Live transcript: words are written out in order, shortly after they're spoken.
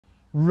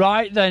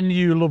Right then,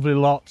 you lovely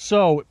lot.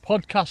 So,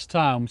 podcast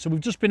time. So, we've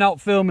just been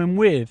out filming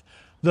with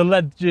the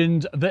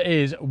legend that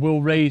is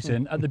Will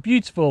Raison at the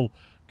beautiful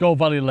Gold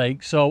Valley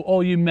Lake. So,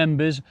 all you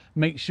members,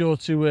 make sure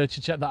to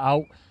check that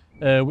out,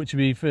 which will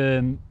be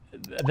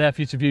there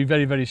for you to view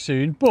very, very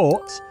soon.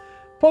 But,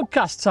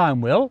 podcast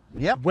time, Will.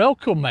 Yep.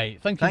 Welcome,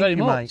 mate. Thank you very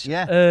much.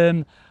 Mate.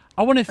 Yeah.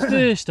 I want to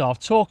first off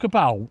talk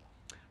about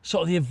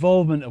sort of the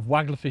involvement of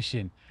Waggler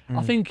fishing.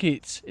 I think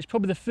it's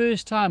probably the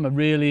first time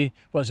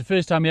it's the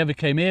first time I ever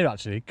came here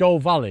actually.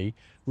 Gold Valley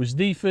was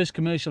the first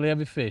commercial I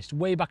ever fished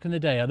way back in the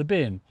day. I'd have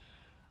been,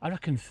 I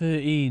reckon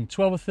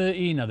 12 or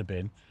 13 I'd have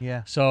been.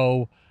 Yeah.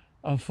 So,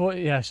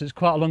 unfortunately, yes, it's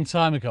quite a long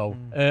time ago.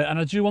 And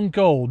I drew on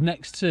gold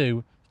next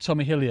to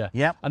Tommy Hillier.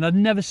 Yep. And I'd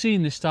never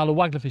seen this style of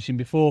Waggler fishing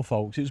before,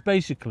 folks. It was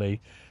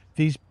basically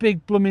these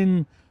big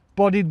blooming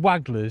bodied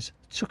Wagglers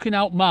chucking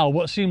out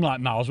what seemed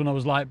like mouths when I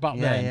was like back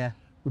then.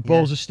 With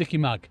balls of sticky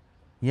mag.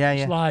 Yeah,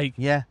 It's like,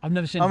 I've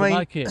never seen anything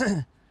like it.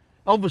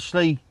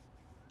 Obviously,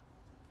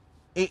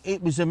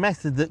 it was a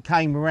method that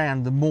came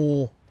around the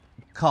more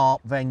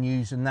carp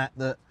venues and that,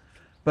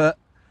 but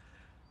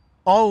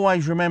I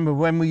always remember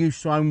when we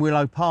used to own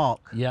Willow Park,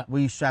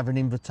 we used to have an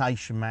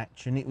invitation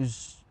match, and it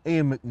was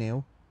Ian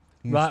McNeil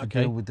who used to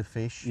deal with the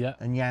fish,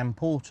 and Jan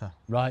Porter.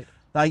 Right.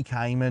 They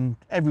came and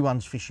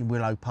everyone's fishing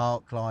Willow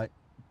Park, like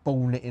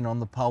ball knitting on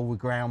the pole with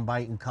ground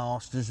bait and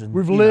casters. And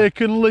with Lake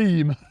and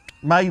Leam.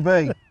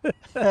 Maybe,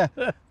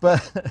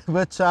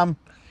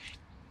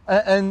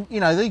 and you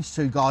know, these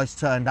two guys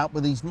turned up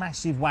with these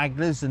massive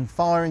Wagglers and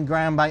firing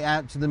ground bait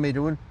out to the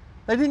middle, and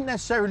they didn't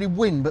necessarily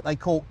win, but they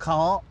caught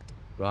carp.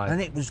 Right.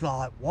 And it was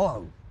like,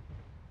 whoa,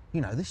 you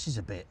know, this is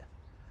a bit.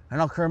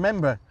 And I can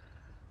remember a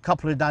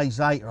couple of days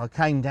later, I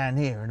came down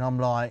here and I'm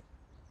like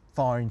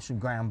firing some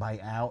ground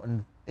bait out,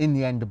 and in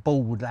the end, a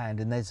ball would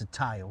land and there's a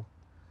tail.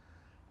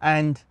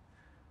 And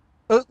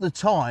at the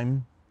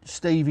time,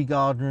 Stevie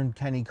Gardner and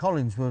Kenny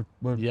Collins were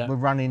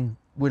running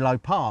Willow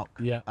Park.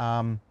 Yeah.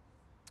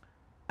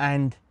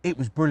 And it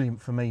was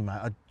brilliant for me, mate.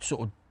 I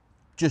sort of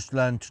just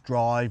learned to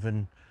drive,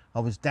 and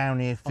I was down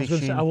here fishing. I was going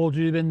to say, how old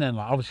have you been then?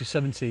 Like, obviously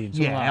 17.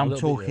 Yeah, like I'm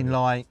talking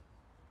like,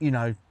 you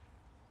know,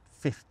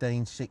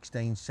 15,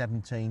 16,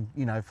 17.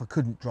 You know, if I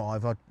couldn't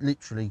drive, I'd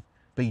literally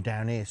be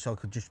down here so I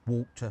could just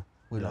walk to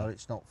Willow.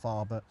 It's not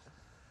far. But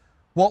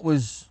what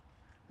was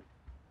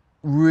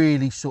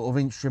really sort of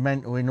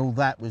instrumental in all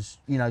that was,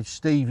 you know,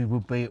 Stevie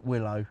would be at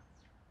Willow,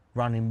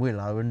 running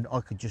Willow, and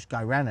I could just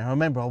go round there. I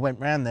remember I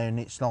went round there and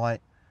it's like,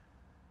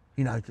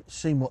 you know,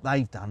 seeing what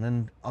they've done,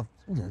 and I've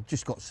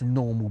just got some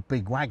normal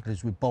big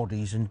Wagglers with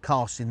bodies and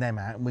casting them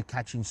out, and we're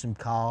catching some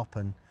carp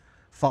and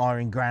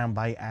firing ground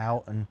bait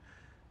out, and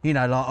you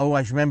know, like I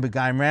always remember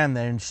going round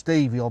there, and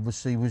Stevie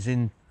obviously was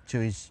into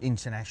his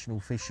international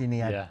fishing. He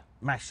had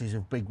masses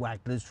of big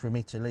Wagglers from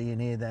Italy and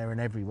here, there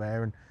and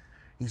everywhere, and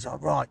he's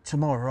like, right,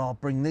 tomorrow I'll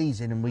bring these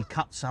in, and we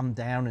cut some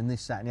down and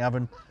this, that and the other.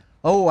 And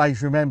I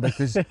always remember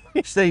because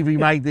Stevie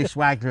made this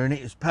Waggler and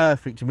it was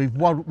perfect, and we've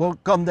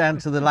gone down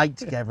to the lake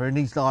together, and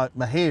he's like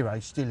my hero,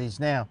 still is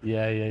now.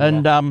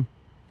 And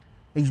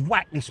he's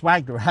whacked this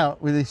Waggler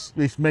out with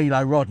this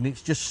Milo rod, and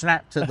it's just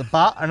snapped at the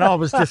butt, and I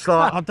was just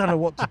like, I don't know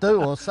what to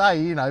do or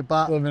say, you know,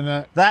 but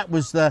that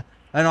was and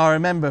I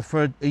remember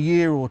for a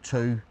year or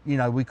two, you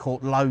know, we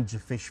caught loads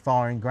of fish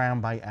firing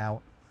ground bait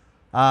out.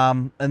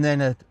 And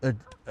then a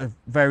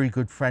very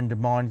good friend of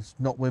mine, he's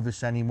not with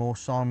us anymore,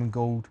 Simon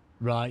Gould.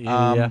 Right,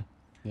 yeah.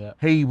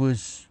 He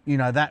was, you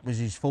know, that was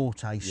his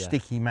forte,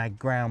 sticky mag,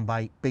 ground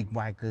bait, big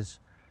Wagglers.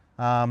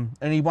 And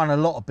he won a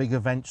lot of big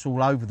events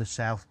all over the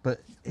south,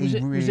 but was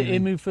it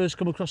him who first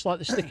come across like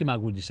the sticky mag,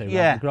 would you say?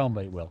 Yeah. Like the ground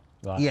bait, Will?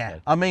 Right, yeah.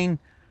 Okay. I mean,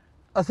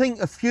 I think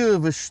a few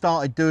of us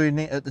started doing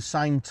it at the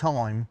same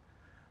time,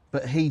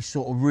 but he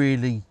sort of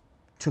really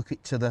took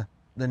it to the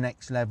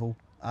next level.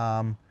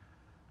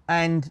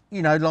 And,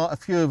 you know, like a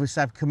few of us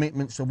have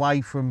commitments away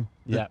from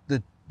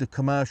the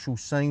commercial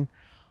scene.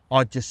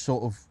 I just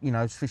sort of, you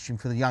know, was fishing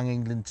for the Young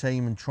England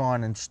team and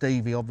trying, and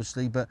Stevie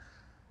obviously, but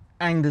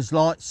anglers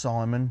like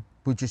Simon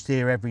would just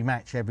hear every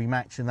match,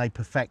 and they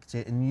perfect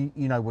it. And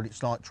you know what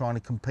it's like trying to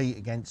compete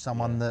against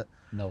someone that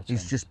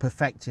is just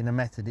perfecting a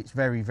method. It's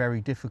very, very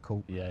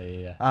difficult.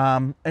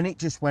 And it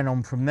just went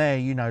on from there,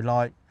 you know,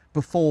 like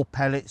before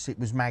pellets, it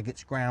was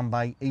maggots, ground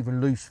bait,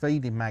 even loose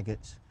feeding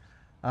maggots.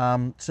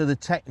 So the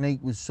technique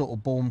was sort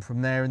of born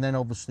from there, and then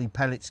obviously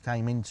pellets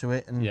came into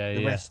it, and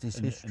the rest is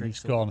history.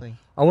 It's gone.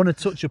 I want to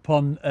touch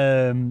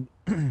upon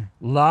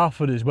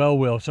Larford as well,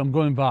 Will. So I'm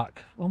going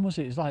back. When was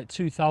it? It's like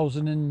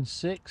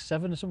 2006,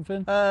 7 or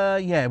something.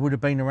 Yeah, it would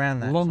have been around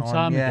that a long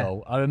time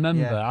ago. I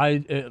remember.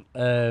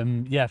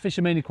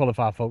 Fishermania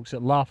qualifier, folks,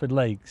 at Larford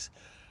Lakes.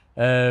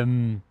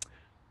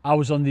 I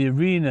was on the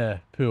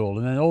arena pool,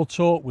 and then all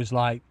talk was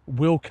like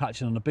Will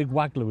catching on a big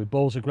Waggler with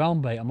balls of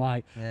ground bait. I'm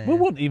like, we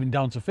weren't even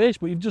down to fish,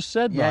 but you've just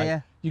said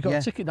you got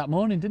a ticket that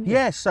morning, didn't you?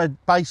 Yeah, so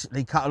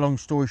basically, cut a long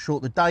story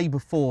short, the day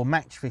before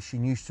Match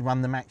Fishing used to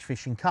run the Match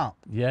Fishing Cup.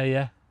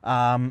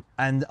 And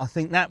I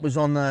think that was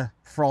on a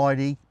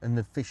Friday and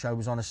the fish show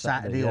was on a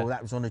Saturday, or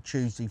that was on a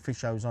Tuesday, fish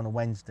show was on a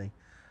Wednesday.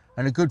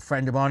 And a good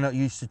friend of mine that I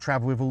used to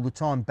travel with all the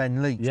time,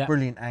 Ben Leach,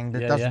 brilliant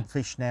angler, doesn't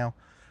fish now.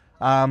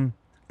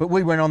 But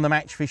we went on the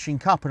Match Fishing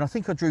Cup, and I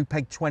think I drew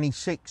peg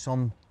 26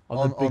 on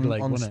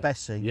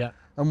Specie,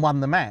 and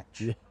won the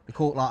match. Yeah. I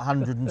caught like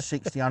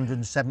 160,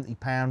 170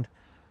 pound,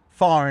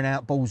 firing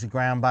out balls of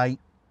ground bait.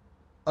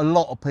 A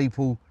lot of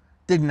people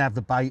didn't have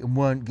the bait and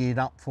weren't geared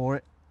up for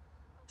it.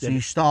 So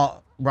you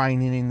start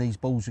raining in these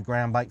balls of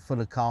ground bait full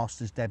of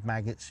casters, dead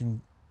maggots,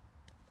 and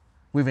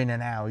within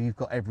an hour you've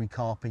got every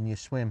carp in your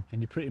swim.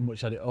 And you pretty much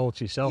had it all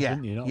to yourself,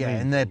 didn't you?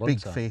 And they're big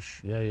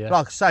fish. Yeah.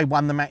 Like I say,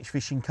 won the Match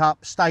Fishing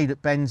Cup, stayed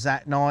at Ben's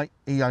that night.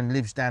 He only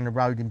lives down the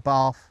road in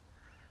Bath.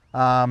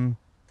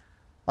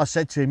 I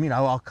said to him,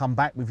 I'll come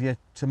back with you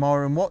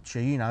tomorrow and watch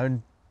you,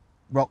 and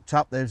rocked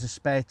up. There was a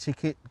spare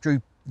ticket,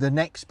 drew the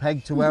next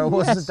peg to where I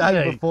was the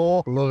day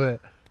before. Love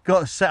it.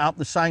 Got to set up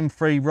the same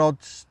 3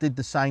 rods, did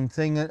the same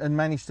thing, and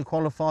managed to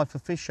qualify for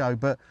Fish Show.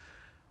 But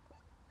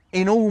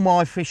in all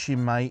my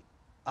fishing, mate,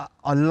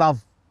 I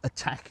love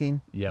attacking,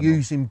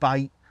 using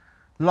bait.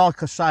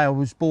 Like I say, I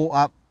was brought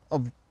up,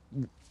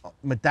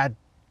 my dad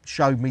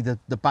showed me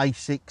the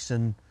basics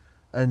and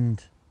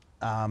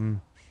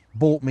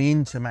brought me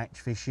into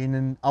match fishing,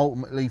 and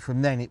ultimately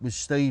from then it was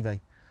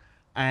Stevie.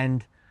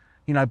 And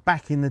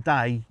back in the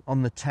day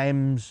on the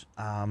Thames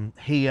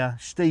here,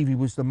 Stevie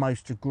was the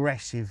most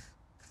aggressive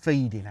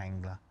feeding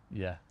angler.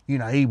 Yeah.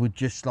 He would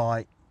just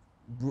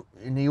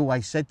and he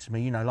always said to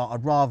me,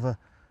 I'd rather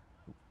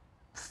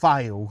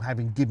fail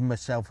having given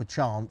myself a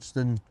chance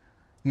than,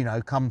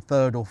 come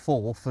 3rd or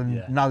 4th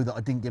and know that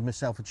I didn't give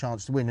myself a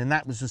chance to win. And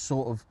that was the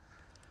sort of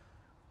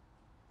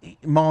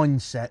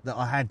mindset that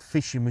I had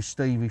fishing with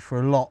Stevie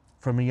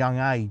from a young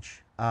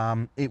age.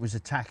 It was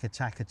attack.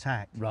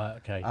 Right,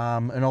 okay.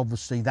 And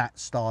obviously that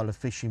style of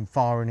fishing,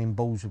 firing in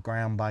balls of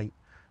ground bait,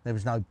 there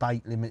was no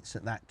bait limits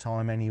at that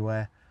time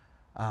anywhere.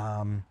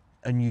 And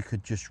you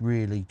could just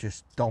really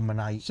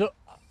dominate. So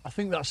I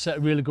think that set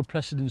a really good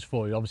precedence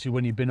for you, obviously,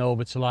 when you've been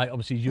over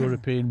to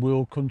European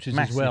world countries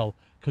as well,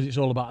 because it's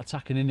all about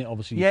attacking, isn't it?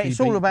 Obviously, it's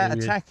all about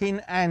attacking,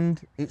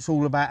 and it's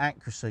all about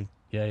accuracy.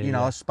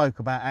 Yeah. I spoke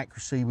about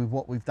accuracy with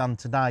what we've done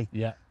today.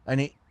 Yeah.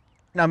 And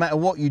no matter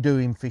what you do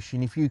in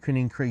fishing, if you can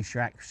increase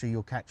your accuracy,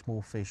 you'll catch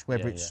more fish.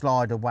 Whether it's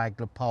slider,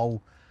 waggler,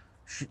 pole,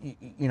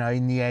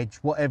 in the edge,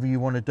 whatever you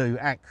want to do,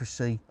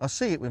 accuracy. I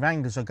see it with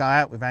anglers. I go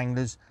out with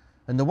anglers,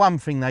 and the one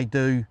thing they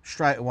do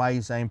straight away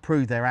is they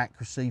improve their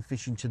accuracy,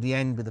 fishing to the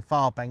end with a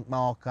far bank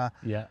marker,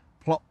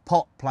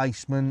 pot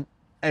placement,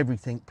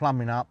 everything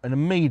plumbing up, and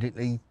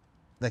immediately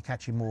they're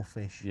catching more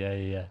fish.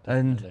 Yeah,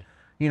 definitely.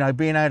 And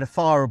being able to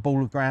fire a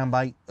ball of ground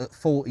bait at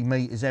 40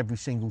 metres every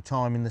single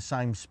time in the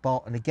same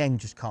spot, and again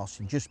just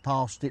casting just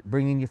past it,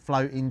 bringing your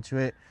float into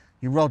it,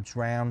 your rod's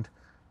round.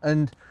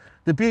 And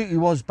the beauty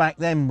was back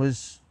then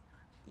was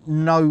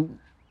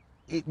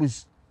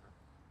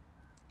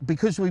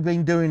because we've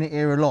been doing it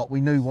here a lot, we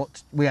knew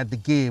we had the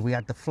gear, we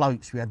had the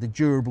floats, we had the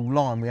durable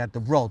line, we had the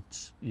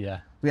rods,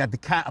 we had the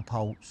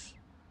catapults,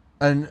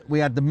 and we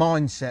had the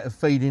mindset of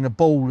feeding a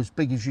ball as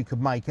big as you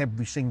could make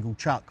every single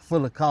chuck,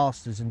 full of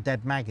casters and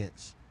dead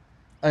maggots.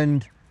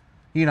 And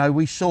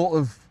we sort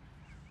of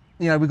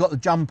we got the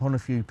jump on a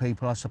few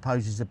people, I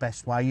suppose is the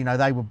best way.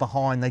 They were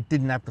behind, they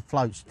didn't have the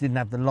floats, didn't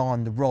have the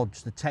line, the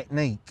rods, the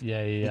technique,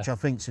 which I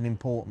think is an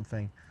important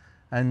thing.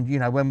 And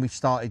when we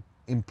started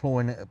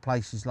employing it at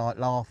places like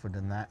Larford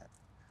and that,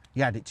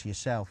 you had it to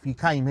yourself. You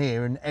came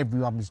here and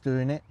everyone was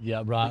doing it.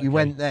 Yeah, right. But you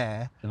went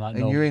there and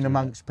you're in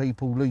amongst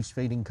people loose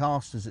feeding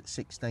casters at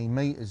 16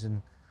 metres.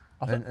 And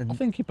I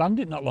think he banned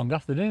it not long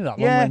after, didn't he? That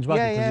long range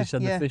wagon, because he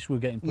said the fish were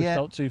getting pushed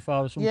out too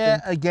far or something.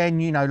 Yeah, again,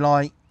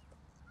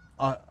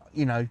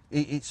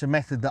 it's a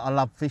method that I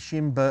love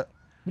fishing, but.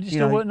 Would you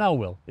still work now,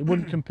 Will? It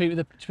wouldn't compete with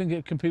the. Do you think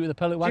it'd compete with the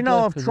pellet wagon?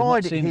 I've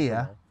tried it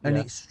here, and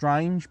it's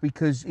strange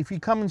because if you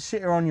come and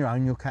sit here on your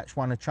own, you'll catch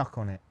one a chuck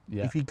on it.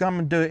 Yeah. If you come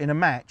and do it in a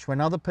match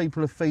when other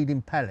people are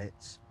feeding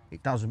pellets,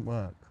 it doesn't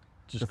work.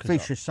 The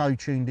fish are so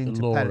tuned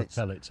into pellets,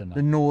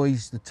 the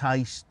noise, the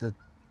taste, the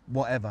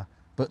whatever.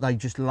 But they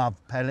just love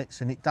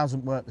pellets, and it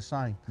doesn't work the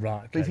same. Right.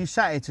 Okay. But if you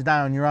sat here today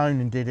on your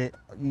own and did it,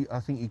 I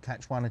think you'd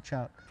catch one a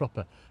chuck.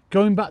 Proper.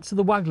 Going back to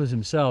the wagglers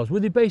themselves, were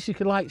they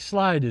basically like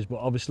sliders, but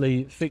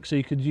obviously fixed so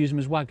you could use them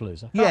as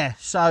wagglers? Yeah,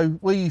 so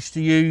we used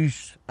to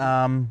use,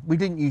 we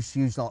didn't used to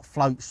use like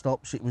float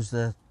stops. It was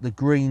the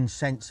green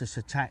census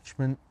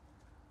attachment,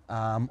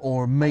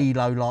 or a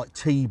Milo like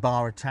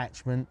T-bar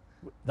attachment.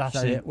 That's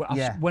it.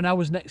 When I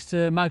was next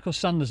to Michael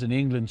Sanders in the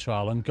England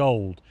trial on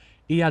gold,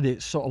 he had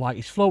it sort of like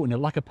he's floating it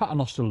like a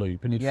paternoster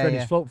loop, and he'd thread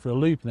his float for a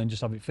loop and then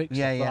just have it fixed.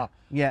 Yeah.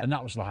 And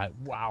that was like,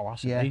 wow,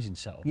 that's an amazing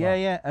setup.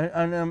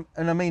 And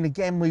I mean,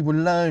 again, we were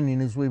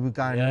learning as we were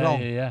going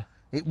along.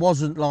 It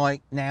wasn't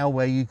like now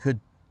where you could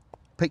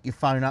pick your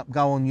phone up,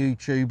 go on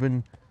YouTube,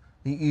 and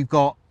you've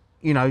got,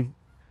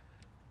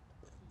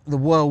 the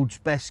world's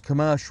best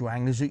commercial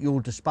anglers at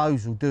your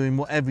disposal doing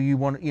whatever you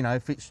want.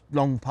 If it's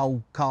long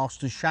pole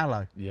casters,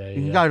 shallow, you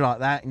can go like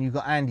that, and you've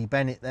got Andy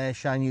Bennett there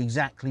showing you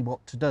exactly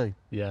what to do.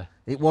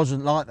 It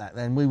wasn't like that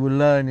then. We were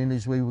learning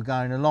as we were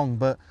going along.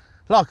 But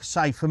like I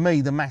say, for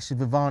me, the massive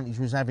advantage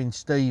was having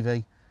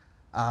Stevie,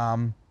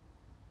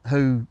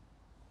 who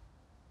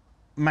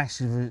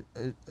masses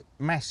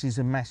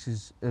and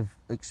masses of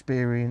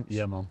experience.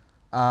 Yeah, man.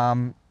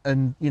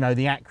 And you know,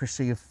 the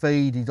accuracy of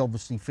feed. He'd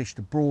obviously fished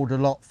abroad a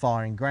lot,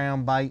 firing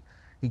ground bait.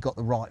 He got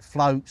the right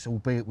floats,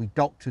 albeit we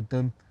doctored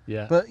them.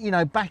 Yeah. But you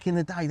know, back in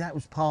the day, that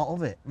was part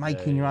of it,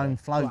 making your own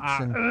floats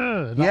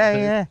and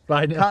yeah,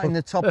 Right, cutting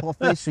the top off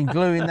this and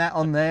gluing that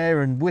on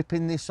there and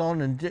whipping this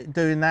on and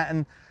doing that.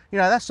 And you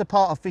know, that's the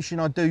part of fishing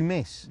I do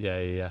miss.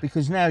 Yeah.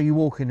 Because now you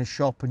walk in a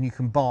shop and you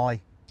can buy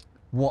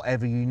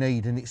whatever you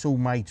need, and it's all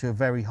made to a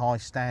very high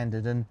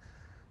standard. And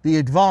the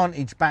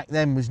advantage back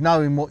then was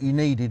knowing what you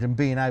needed and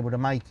being able to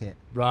make it.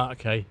 Right,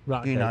 okay.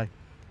 You know.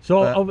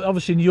 So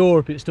obviously in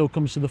Europe it still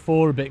comes to the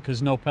fore a bit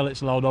because no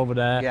pellets allowed over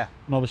there. Yeah.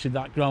 And obviously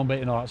that ground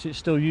bait and all that, so it's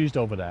still used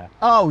over there.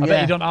 Oh, yeah. I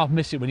bet you don't half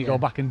miss it when you go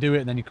back and do it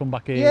and then you come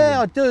back here. Yeah,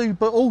 I do,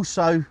 but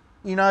also,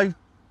 you know,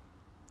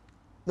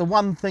 the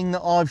one thing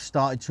that I've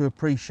started to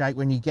appreciate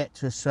when you get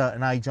to a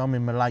certain age, I'm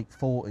in my late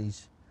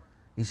 40s,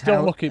 is how...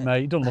 Don't look it,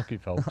 mate. Don't look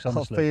it, folks,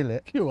 honestly. I feel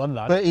it. You on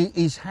that. But it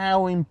is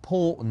how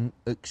important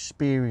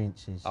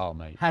experience is. Oh,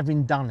 mate.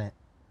 Having done it.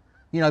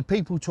 You know,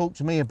 people talk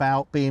to me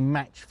about being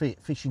match fit,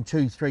 fishing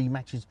 2-3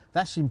 matches.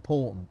 That's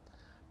important.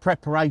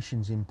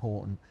 Preparation's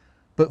important.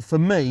 But for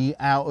me,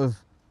 out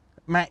of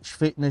match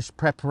fitness,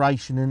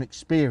 preparation and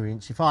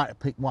experience, if I had to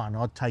pick one,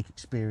 I'd take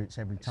experience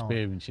every time.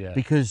 Experience, yeah.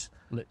 Because,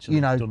 literally,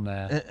 you know, done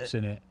there,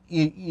 seen it.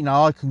 You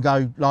know, I can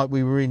go, like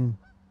we were in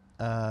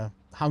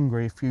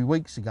Hungary a few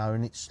weeks ago,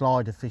 and it's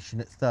slider fishing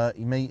at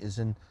 30 metres,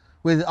 and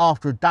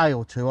after a day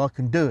or two I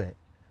can do it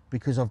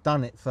because I've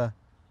done it for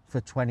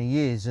 20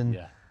 years. And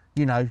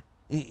you know,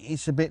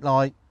 it's a bit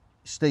like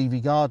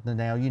Stevie Gardner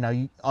now. You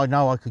know, I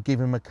know I could give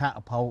him a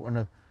catapult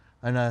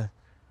and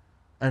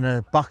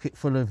a bucket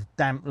full of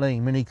damp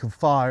lean, and he could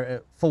fire it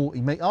at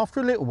 40 metres after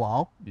a little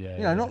while. You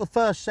know, not the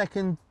first,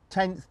 second,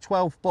 10th,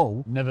 12th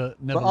ball. Never.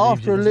 But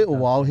after a little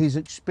while, his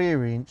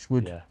experience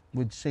would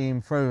see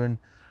him through, and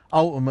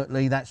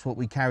ultimately that's what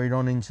we carried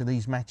on into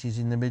these matches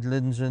in the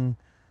Midlands. And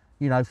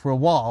you know, for a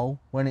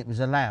while when it was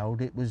allowed,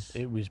 it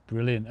was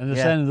brilliant.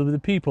 And the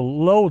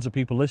people, loads of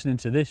people listening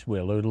to this,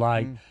 Will, who'd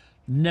like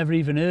never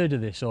even heard of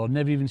this or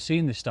never even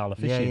seen this style of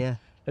fishing.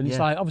 And it's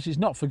like, obviously it's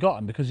not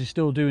forgotten because he's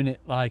still doing it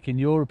like in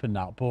Europe and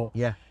that, but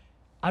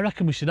I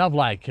reckon we should have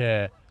like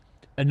an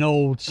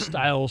old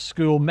style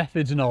school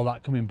methods and all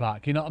that coming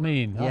back, you know what I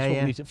mean? That's what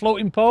we need to.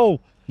 Floating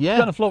pole. Yeah.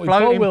 Got a floating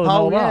pole, Will, and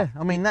all that.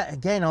 I mean, that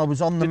again, I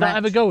was on the match. Did that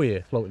ever go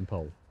here, floating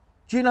pole?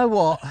 Do you know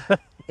what?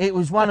 It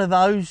was one of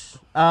those,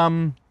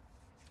 and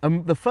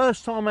the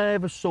first time I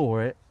ever saw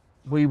it,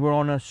 we were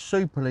on a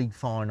Super League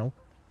final,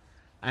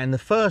 and the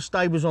first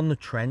day was on the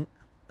Trent,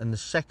 and the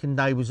second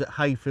day was at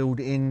Hayfield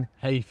in...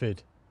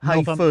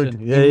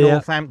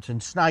 Northampton,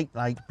 Snake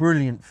Lake,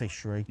 brilliant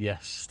fishery.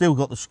 Yes. Still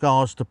got the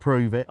scars to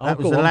prove it. That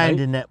was a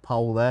landing net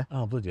pole there.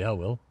 Oh, bloody hell,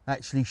 Will.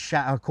 Actually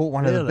shattered. I caught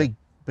one of the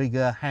big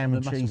ham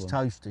and cheese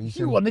toasties.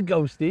 You won the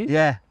ghosties.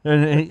 Yeah,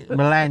 and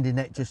my landing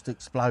net just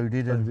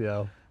exploded.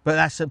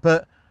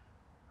 But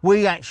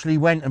we actually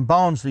went, and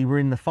Barnsley were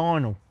in the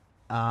final.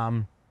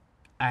 And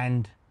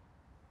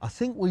I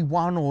think we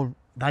won, or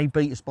they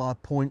beat us by a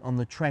point on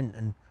the Trent,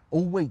 and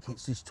all week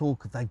it's this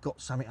talk of they've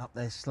got something up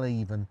their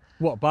sleeve. And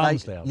what,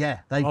 Barnsley?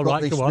 They've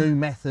got this new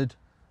method.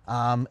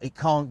 It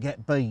can't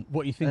get beat.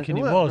 What are you thinking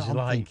it was?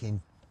 I'm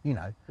thinking, you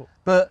know.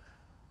 But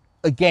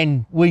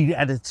again, we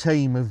had a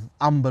team of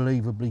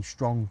unbelievably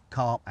strong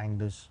carp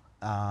anglers.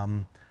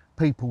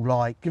 People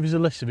like... Give us a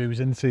list of who was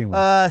in the team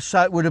with.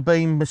 So it would have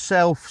been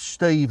myself,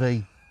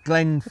 Stevie,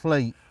 Glenn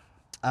Fleet,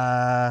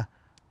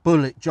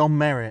 Bullet, John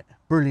Merritt,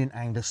 brilliant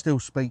angler. Still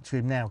speak to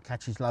him now,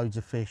 catches loads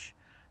of fish.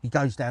 He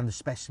goes down the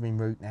specimen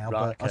route now,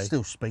 but I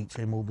still speak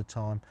to him all the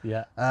time.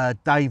 Yeah.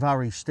 Dave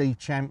Hurry, Steve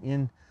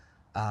Champion.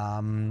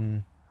 I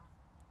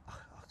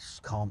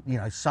just can't, you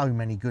know, so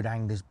many good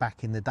anglers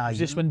back in the day. Was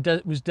this when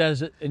was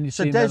Des in your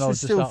team? So Des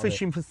was still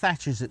fishing for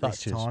Thatchers at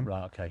this time.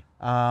 Right, okay.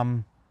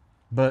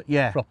 But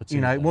yeah, you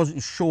know, it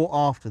wasn't short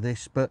after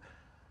this, but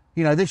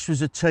you know, this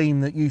was a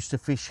team that used to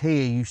fish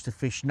here, used to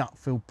fish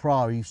Nutfield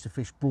Priory, used to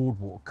fish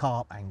Broadwater,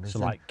 carp anglers. So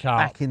like carp,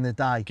 back in the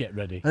day. Get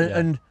ready.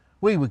 And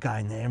we were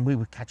going there and we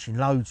were catching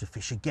loads of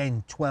fish.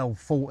 Again, 12,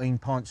 14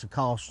 pints of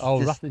casts. Oh,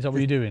 is that what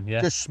you're doing?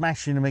 Yeah. Just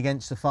smashing them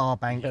against the far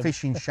bank,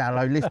 fishing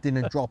shallow, lifting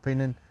and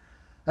dropping.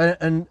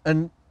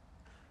 And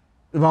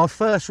my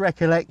first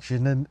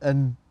recollection,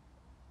 and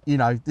you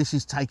know, this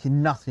is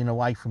taking nothing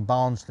away from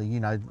Barnsley. You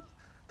know,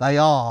 they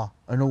are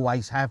and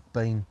always have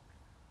been.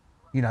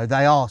 You know,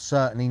 they are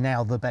certainly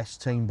now the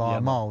best team by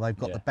a mile. They've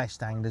got the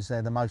best anglers.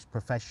 They're the most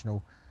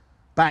professional.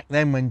 Back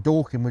then, when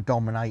Dorking were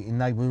dominating,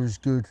 they were as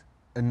good.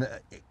 And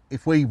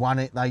if we won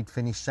it, they'd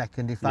finish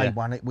second. If they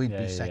won it, we'd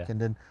be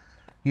second. And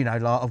you know,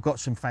 like, I've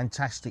got some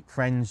fantastic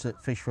friends that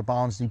fish for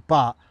Barnsley,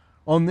 but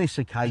on this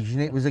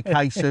occasion, it was a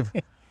case of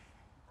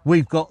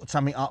we've got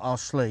something up our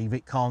sleeve.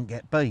 It can't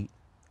get beat.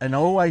 And I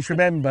always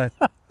remember,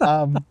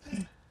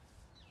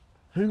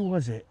 who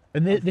was it?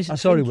 And this,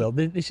 sorry, Will,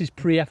 this is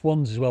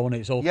pre-F1s as well, when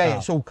it's all carp. Yeah,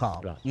 it's all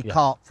carp. Right. You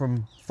carp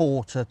from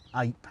 4 to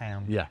 8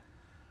 pounds. Yeah.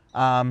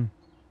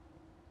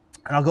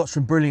 And I got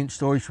some brilliant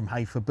stories from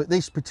Hayford, but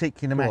this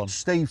particular Go match, on.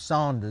 Steve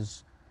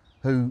Sanders,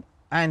 who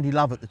Andy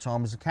Love at the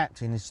time was the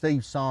captain, and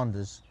Steve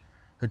Sanders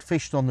had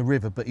fished on the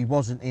river, but he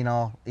wasn't in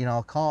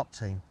our carp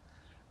team.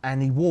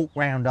 And he walked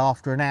round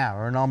after an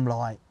hour, and I'm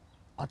like,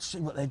 I'd see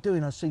what they're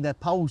doing. I see their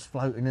poles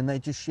floating, and they're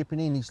just shipping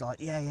in. He's like,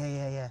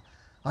 yeah.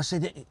 I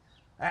said,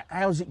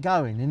 how's it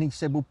going? And he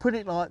said, well, put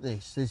it like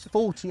this. There's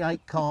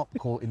 48 carp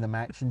caught in the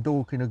match, and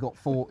Dorking have got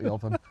 40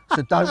 of them,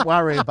 so don't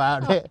worry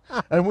about it.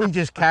 And we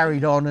just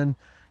carried on, and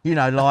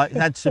like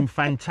had some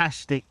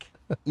fantastic,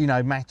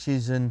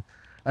 matches, and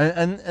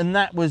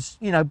that was,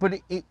 but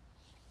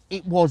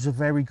it was a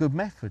very good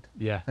method.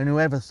 Yeah. And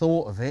whoever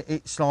thought of it,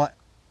 it's like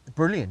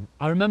brilliant.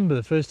 I remember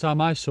the first time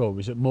I saw it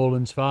was at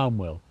Moreland's Farm,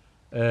 Will.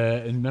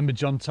 And remember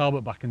John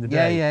Talbot back in the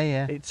day?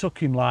 Yeah. It took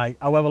him like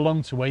however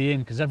long to weigh in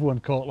because everyone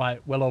caught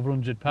like well over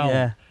 100 pounds.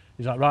 Yeah.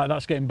 He's like, right,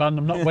 that's getting banned.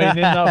 I'm not weighing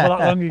in that for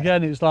that long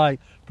again. It's like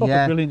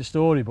proper brilliant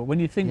story. But when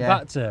you think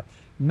back to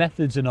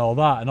methods and all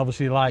that, and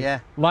obviously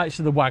like likes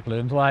of the Waggler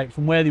and like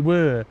from where they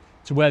were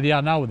to where they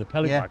are now with the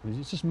pellet Wagglers,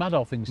 it's just mad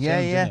how things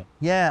change, isn't it?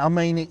 Yeah. I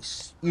mean,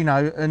 it's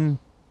and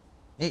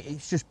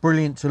it's just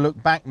brilliant to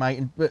look back,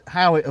 mate. But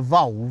how it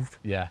evolved.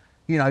 Yeah.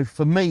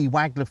 For me,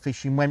 Waggler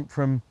fishing went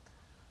from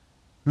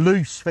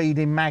loose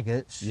feeding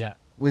maggots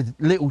with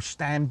little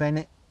Stan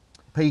Bennett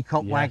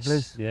peacock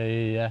Wagglers.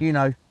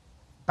 Yeah.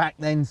 Back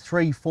then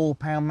 3-4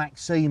 pound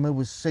Maxima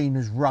was seen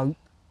as rope.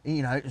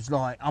 It was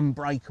like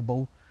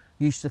unbreakable.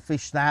 Used to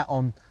fish that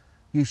on,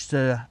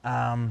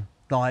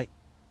 like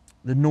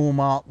the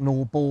Normark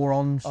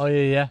Norborons. Oh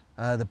yeah.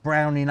 The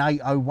Browning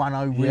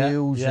 8010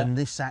 reels and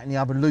this, that and the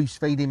other, loose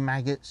feeding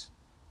maggots.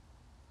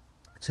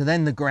 To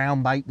then the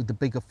ground bait with the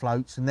bigger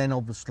floats, and then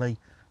obviously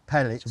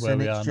pellets,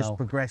 and it's just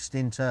progressed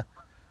into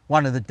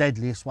one of the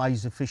deadliest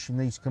ways of fishing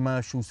these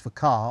commercials for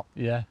carp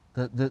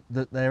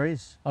that there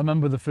is. I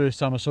remember the first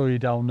time I saw you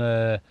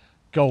down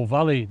Gold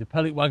Valley, the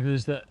pellet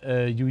Wagglers that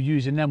you were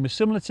using then were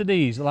similar to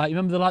these. Like,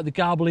 remember like the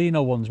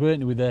Garbolino ones,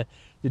 weren't they, with the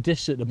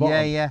discs at the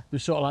bottom? Yeah. They're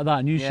sort of like that,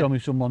 and you showed me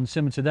someone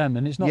similar to them,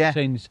 and it's not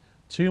changed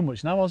too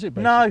much now, has it,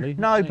 basically?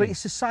 No, but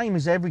it's the same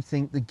as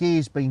everything. The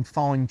gear's been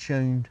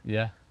fine-tuned.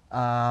 Yeah.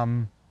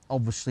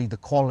 Obviously the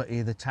quality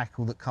of the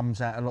tackle that comes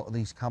out of a lot of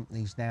these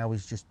companies now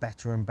is just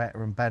better and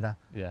better and better.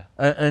 Yeah.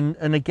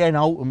 And again,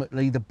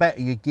 ultimately, the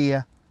better your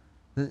gear,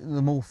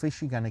 the more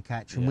fish you're going to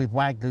catch. And with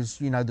Wagglers,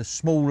 the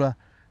smaller,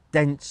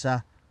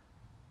 denser,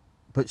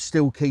 but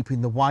still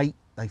keeping the weight,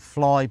 they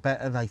fly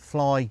better, they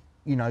fly,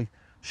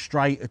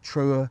 straighter,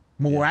 truer,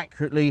 more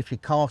accurately if you're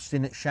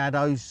casting at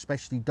shadows,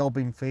 especially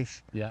dobbing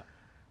fish. Yeah.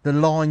 The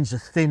lines are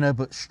thinner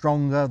but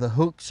stronger, the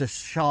hooks are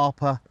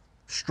sharper,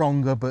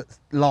 stronger but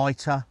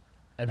lighter,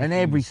 and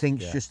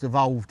everything's just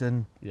evolved.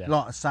 And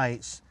like I say,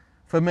 it's,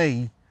 for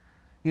me,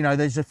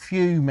 there's a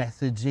few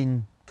methods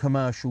in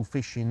commercial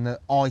fishing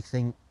that I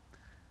think,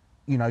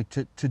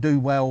 to do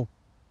well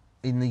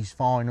in these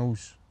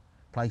finals,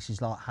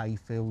 places like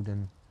Hayfield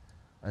and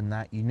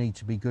that, you need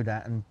to be good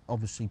at, and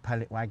obviously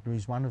pellet Waggler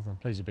is one of them.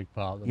 Plays a big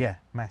part of them. Yeah,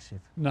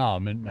 massive. No,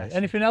 mate.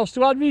 Anything else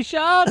to add,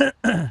 Richard?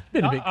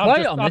 Been a bit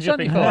quiet on this,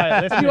 haven't you?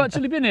 Have you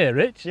actually been here,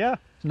 Rich? Yeah.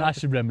 It's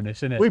nice to reminisce,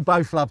 isn't it? We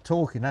both love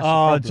talking, that's the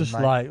problem, just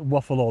mate. like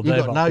waffle all day.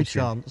 You've got about no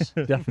fishing. chance.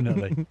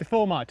 Definitely.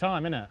 Before my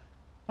time, innit?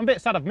 I'm a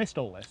bit sad I've missed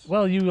all this.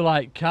 Well, you were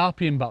like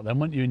carping back then,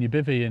 weren't you, in your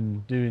bivvy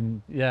and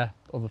doing,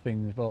 other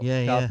things. But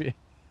carping.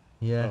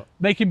 Yeah.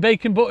 Making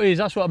bacon butties,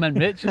 that's what I meant,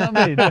 Rich, you know what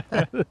I mean?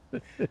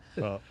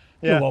 But,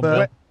 yeah. Go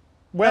on,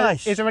 Well,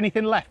 Nice. is there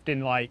anything left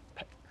in like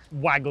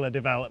Waggler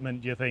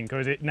development, do you think, or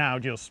is it now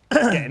just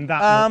getting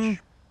that much?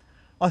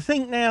 I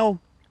think now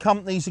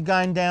companies are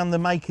going down, they're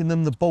making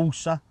them the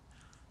balsa,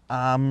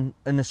 and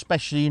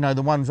especially,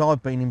 the ones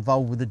I've been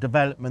involved with the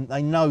development,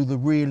 they know the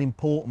real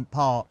important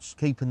parts,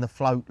 keeping the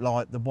float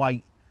light, the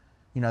weight,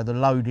 the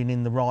loading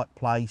in the right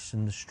place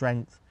and the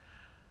strength.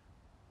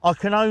 I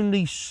can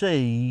only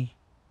see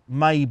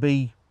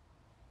maybe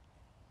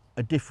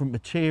a different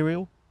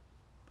material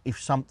if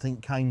something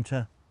came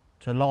to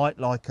light,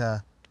 like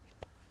a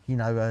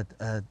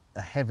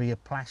heavier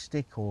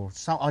plastic or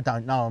something. I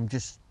don't know, I'm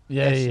just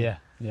guessing.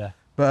 Yeah.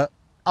 But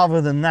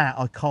other than that,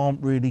 I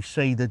can't really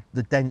see the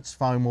dense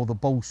foam or the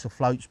balsa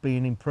floats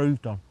being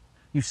improved on.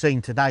 You've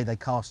seen today they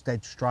cast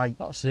dead straight.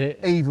 That's it.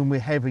 Even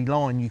with heavy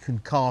line, you can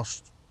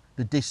cast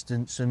the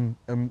distance and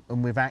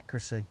with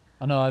accuracy.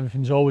 I know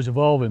everything's always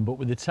evolving, but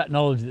with the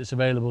technology that's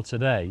available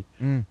today,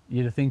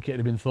 you'd think it'd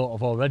have been thought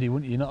of already,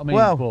 wouldn't you? You know what I mean?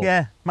 Well,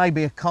 yeah,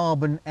 maybe a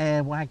carbon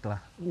air Waggler.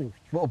 Ooh,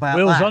 what about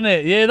wheels that? on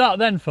it, yeah, that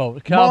then,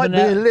 folks. Carbon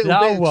Might be a little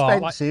bit what?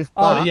 expensive,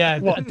 Oh, but... yeah,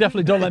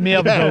 definitely don't let me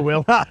have a go,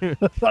 Will.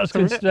 That's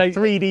good straight.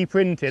 3D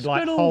printed,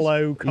 like Spinnels.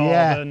 hollow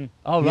carbon.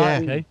 Oh,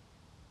 right, Yeah. okay.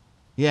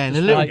 Yeah, and a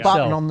Just little like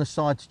button itself. on the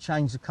side to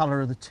change the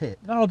colour of the tip.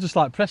 I'll just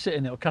like press it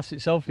and it'll cast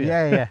itself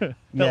here. Yeah.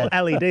 Little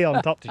LED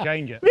on top to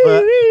change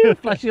it.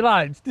 Flashy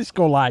lights,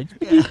 disco lights.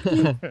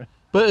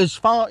 But as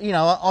far,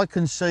 I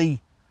can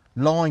see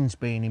lines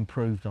being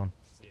improved on.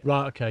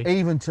 Right, okay.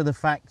 Even to the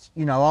fact,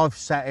 I've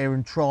sat here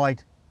and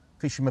tried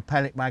fishing my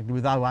pellet Waggler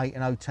with 08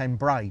 and 010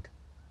 braid,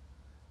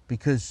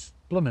 because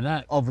Blooming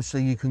heck.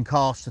 Obviously, you can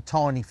cast a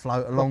tiny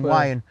float a long Proper-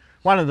 way. And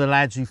one of the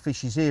lads who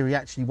fishes here, he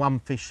actually won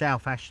fish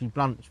South, Ashley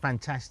Blunt,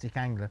 fantastic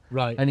angler.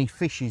 Right. And he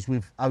fishes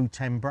with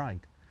 010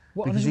 braid.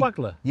 What, on Because his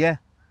Waggler? Yeah,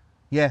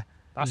 yeah.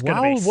 That's Wow,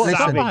 going to be what's that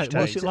savage, like?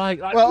 What's Tate. it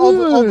like? Well,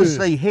 Ooh.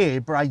 obviously here,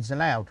 braid's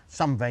allowed.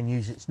 Some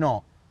venues it's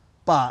not.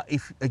 But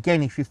if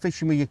you're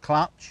fishing with your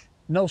clutch,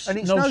 No, and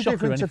it's no no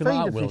shock or different to anything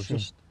like feeder that, Will, fishing.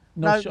 just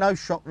No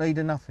shock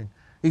leader, nothing.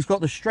 He's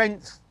got the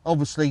strength,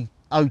 obviously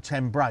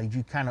 010 braid,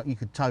 you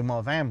could tow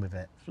my van with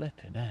it.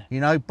 Flipping heck. You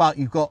know, but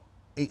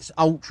it's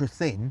ultra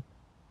thin,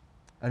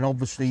 and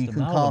obviously you Just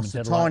can an element, cast a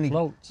dead like tiny,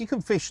 floats. you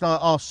can fish like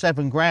our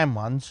 7 gram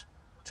ones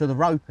to the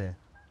rope here.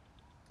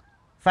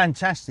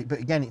 Fantastic, but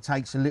again, it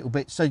takes a little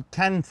bit. So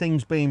can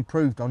things be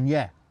improved on?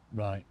 Yeah.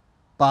 Right.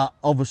 But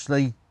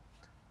obviously,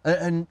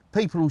 and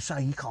people will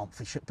say you can't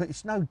fish it, but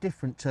it's no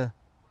different to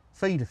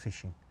feeder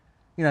fishing.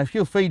 You know, if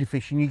you're feeder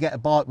fishing, you get a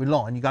bite with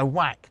line, you go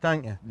whack,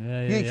 don't you?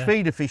 Yeah, You yeah.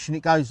 feeder fishing,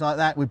 it goes like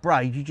that with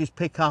braid, you just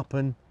pick up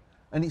and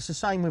it's the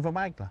same with a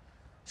Waggler.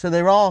 So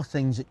there are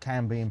things that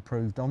can be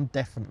improved on,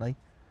 definitely.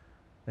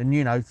 And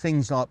you know,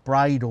 things like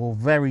braid or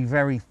very,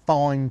 very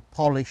fine,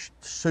 polished,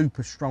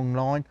 super strong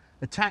line,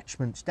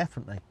 attachments,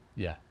 definitely.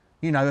 Yeah.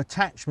 You know,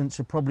 attachments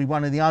are probably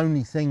one of the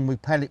only thing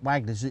with pellet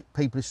Wagglers that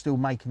people are still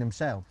making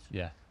themselves.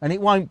 Yeah. And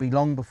it won't be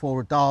long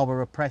before a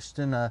Darwa, a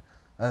Preston, a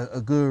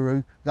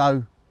Guru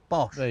go,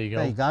 bosh, There you go.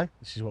 there you go.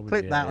 This is what we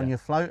Clip do, that yeah. on your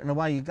float and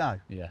away you go.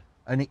 Yeah.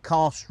 And it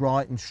casts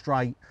right and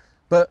straight.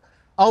 But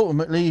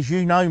ultimately, as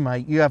you know,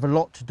 mate, you have a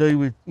lot to do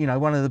with, you know,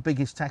 one of the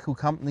biggest tackle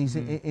companies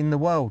in the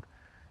world.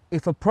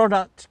 If a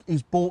product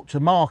is brought to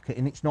market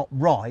and it's not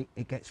right,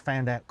 it gets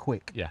found out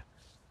quick. Yeah.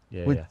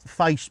 Yeah. With yeah.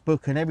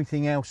 Facebook and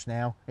everything else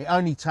now, it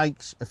only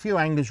takes a few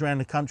anglers around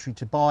the country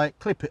to buy it,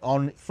 clip it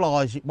on, it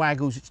flies, it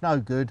waggles, it's no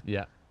good.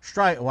 Yeah.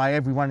 Straight away,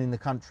 everyone in the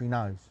country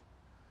knows.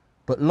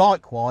 But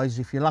likewise,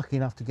 if you're lucky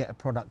enough to get a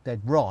product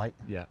dead right,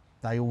 Yeah.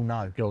 they all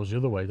know Goes the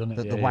other way, doesn't it?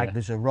 that Yeah, the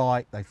Wagglers are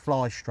right, they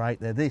fly straight,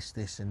 they're this,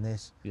 this and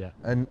this. Yeah.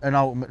 And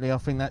ultimately, I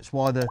think that's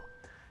why the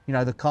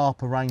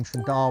Carper range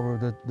from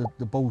Darwa,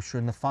 the Balsa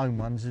and the foam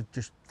ones have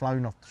just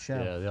flown off the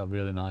shelf. Yeah, they're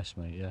really nice,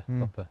 mate. Yeah.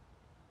 Proper.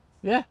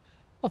 Yeah.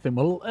 I think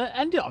we'll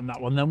end it on that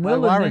one then, No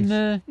Will. And worries.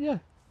 then, yeah,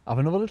 have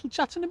another little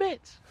chat in a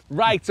bit.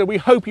 Right, so we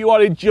hope you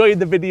are enjoying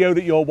the video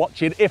that you're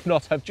watching. If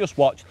not, have just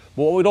watched.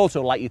 But what we'd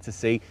also like you to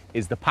see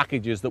is the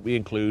packages that we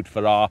include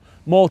for our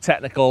more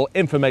technical,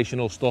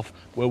 informational stuff,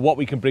 where what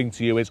we can bring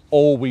to you is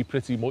all we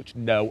pretty much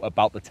know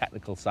about the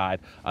technical side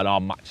and our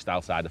match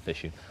style side of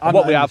fishing. And I'm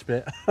what not we in have,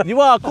 this bit. you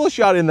are, of course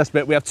you are in this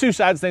bit. We have two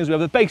sides of things. We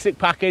have the basic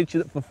package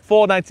that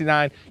for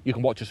 $4.99, you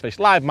can watch us fish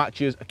live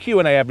matches, a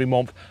Q&A every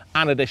month,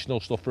 and additional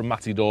stuff from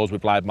Matty Dawes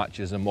with live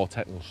matches and more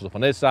technical stuff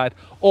on his side.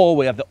 Or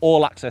we have the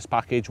all access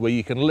package where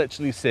you can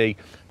literally see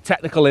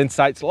technical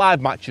insights, live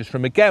matches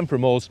from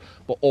us,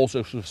 but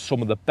also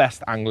some of the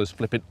best anglers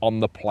flipping on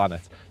the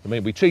planet. I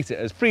mean, we treat it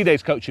as 3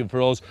 days coaching for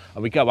us,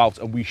 and we go out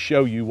and we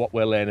show you what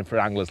we're learning for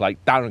anglers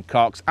like Darren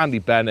Cox, Andy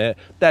Bennett,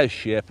 Des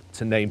Ship,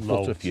 to name but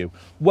a Loads. few.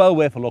 Well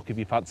worth a look if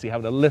you fancy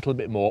having a little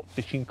bit more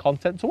fishing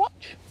content to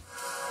watch.